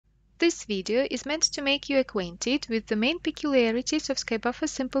This video is meant to make you acquainted with the main peculiarities of Skybuffer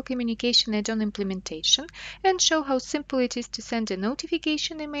Simple Communication add-on implementation and show how simple it is to send a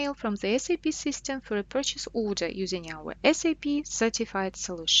notification email from the SAP system for a purchase order using our SAP certified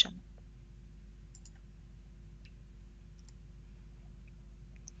solution.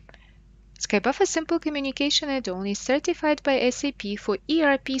 Skybuffer Simple Communication add-on is certified by SAP for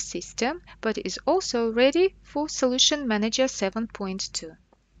ERP system, but is also ready for Solution Manager 7.2.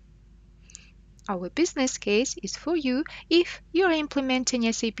 Our business case is for you if you're implementing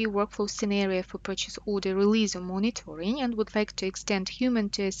SAP workflow scenario for purchase order release or monitoring and would like to extend human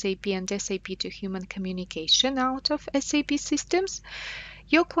to SAP and SAP to human communication out of SAP systems.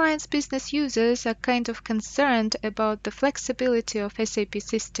 Your client's business users are kind of concerned about the flexibility of SAP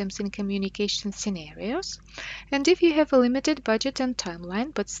systems in communication scenarios. And if you have a limited budget and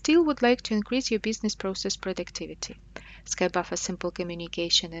timeline, but still would like to increase your business process productivity, Skybuffer Simple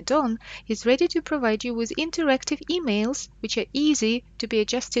Communication add-on is ready to provide you with interactive emails, which are easy to be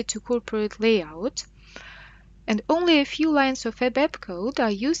adjusted to corporate layout. And only a few lines of ABAP code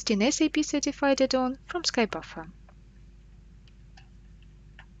are used in SAP certified add-on from Skybuffer.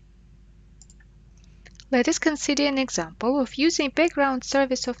 Let us consider an example of using background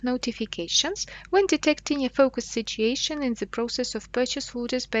service of notifications when detecting a focus situation in the process of purchase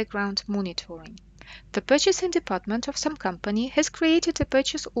orders background monitoring. The purchasing department of some company has created a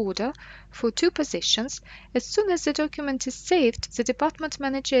purchase order for 2 positions. As soon as the document is saved, the department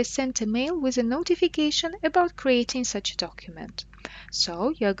manager is sent a mail with a notification about creating such a document.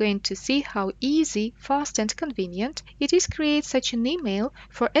 So you are going to see how easy, fast and convenient it is to create such an email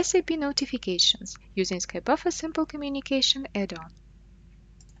for SAP notifications using Skybuffer Simple Communication add-on.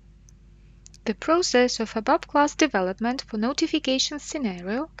 The process of ABAP class development for notification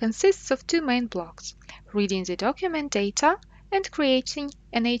scenario consists of 2 main blocks: reading the document data and creating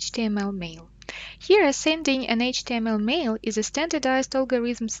an HTML mail. Here, sending an HTML mail is a standardized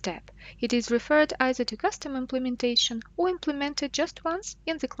algorithm step. It is referred either to custom implementation or implemented just once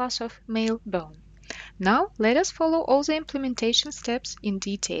in the class of mail-bone. Now, let us follow all the implementation steps in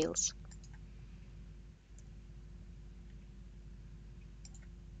details.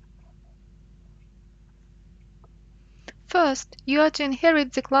 First, you are to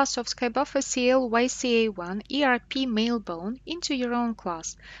inherit the class of Skybuffer CL YCA1 ERP mailbone into your own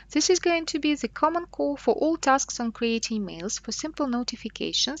class. This is going to be the common core for all tasks on creating mails for simple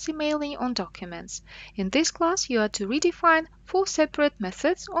notifications emailing on documents. In this class, you are to redefine 4 separate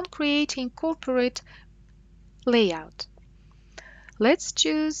methods on creating corporate layout. Let's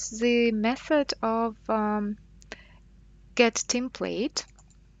choose the method of getTemplate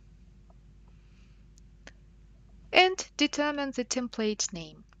and determine the template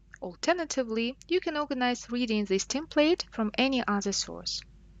name. Alternatively, you can organize reading this template from any other source.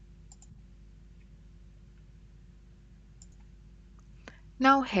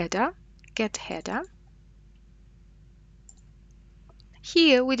 Now header, getHeader.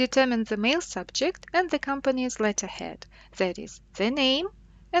 Here we determine the mail subject and the company's letterhead, that is, the name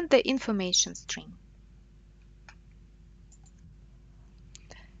and the information string.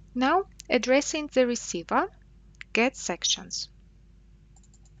 Now addressing the receiver, getSections.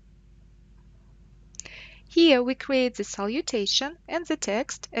 Here we create the salutation and the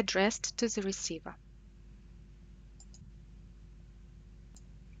text addressed to the receiver.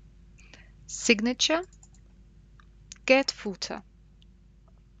 Signature, getFooter.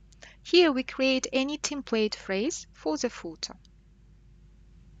 Here we create any template phrase for the footer.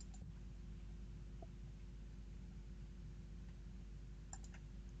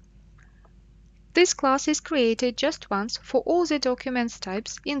 This class is created just once for all the documents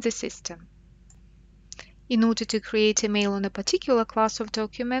types in the system. In order to create a mail on a particular class of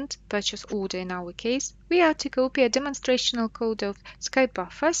document, purchase order in our case, we are to copy a demonstrational code of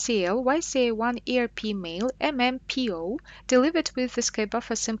Skybuffer CL YCA1 ERP mail MMPO delivered with the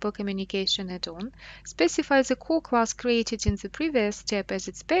Skybuffer Simple Communication add-on, specify the core class created in the previous step as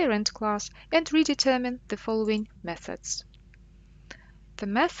its parent class, and redetermine the following methods. The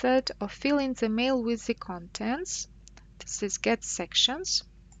method of filling the mail with the contents, this is getSections.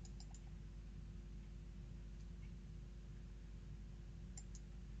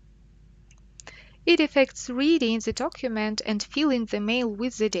 It affects reading the document and filling the mail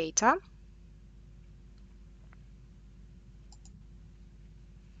with the data.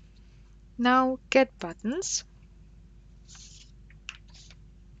 Now getButtons.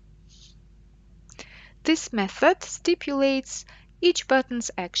 This method stipulates each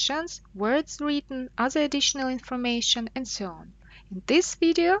button's actions, words written, other additional information, and so on. In this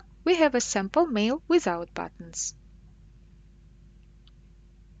video, we have a sample mail without buttons.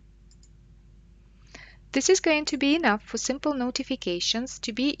 This is going to be enough for simple notifications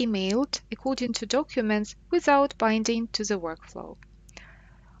to be emailed according to documents without binding to the workflow.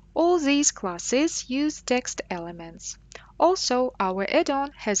 All these classes use text elements. Also, our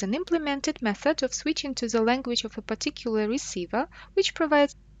add-on has an implemented method of switching to the language of a particular receiver, which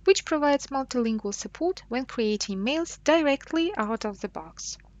provides multilingual support when creating mails directly out of the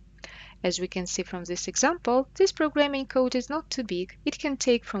box. As we can see from this example, this programming code is not too big. It can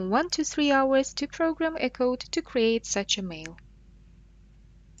take from 1 to 3 hours to program a code to create such a mail.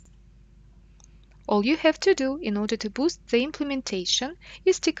 All you have to do in order to boost the implementation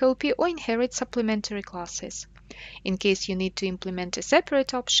is to copy or inherit supplementary classes. In case you need to implement a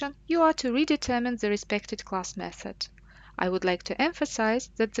separate option, you are to redetermine the respected class method. I would like to emphasize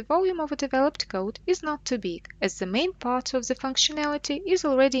that the volume of a developed code is not too big, as the main part of the functionality is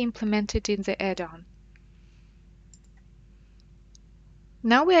already implemented in the add-on.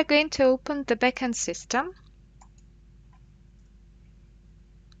 Now we are going to open the backend system.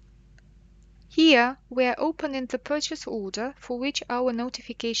 Here we are opening the purchase order for which our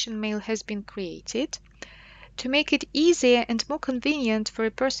notification mail has been created. To make it easier and more convenient for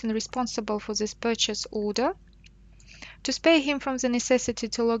a person responsible for this purchase order, to spare him from the necessity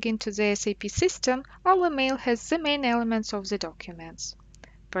to log into the SAP system, our mail has the main elements of the documents: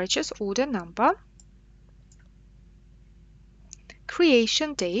 purchase order number,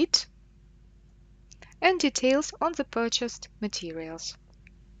 creation date, and details on the purchased materials.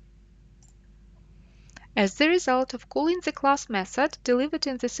 As the result of calling the class method delivered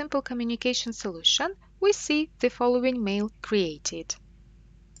in the simple communication solution, we see the following mail created.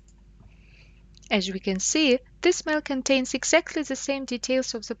 As we can see, this mail contains exactly the same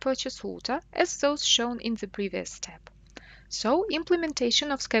details of the purchase order as those shown in the previous step. So,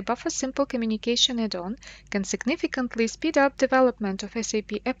 implementation of Skybuffer Simple Communication add-on can significantly speed up development of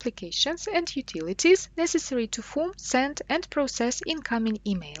SAP applications and utilities necessary to form, send, and process incoming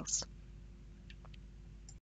emails.